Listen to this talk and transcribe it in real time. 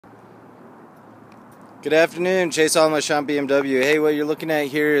Good afternoon, Chase Almash BMW. Hey, what you're looking at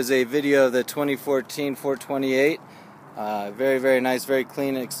here is a video of the 2014 428. Very, very nice, very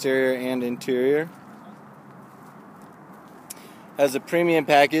clean exterior and interior. Has a premium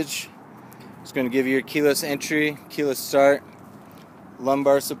package. It's going to give you your keyless entry, keyless start,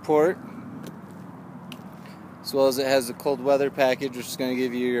 lumbar support, as well as it has a cold weather package, which is going to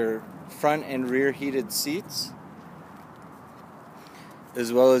give you your front and rear heated seats,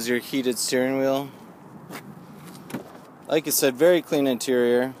 as well as your heated steering wheel. Like I said, very clean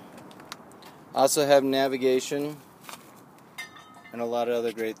interior. Also have navigation and a lot of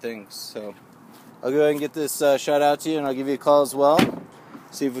other great things. So I'll go ahead and get this shot out to you, and I'll give you a call as well.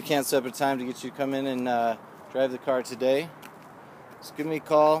 See if we can't set up a time to get you to come in and drive the car today. So give me a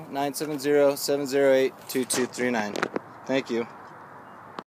call, 970-708-2239. Thank you.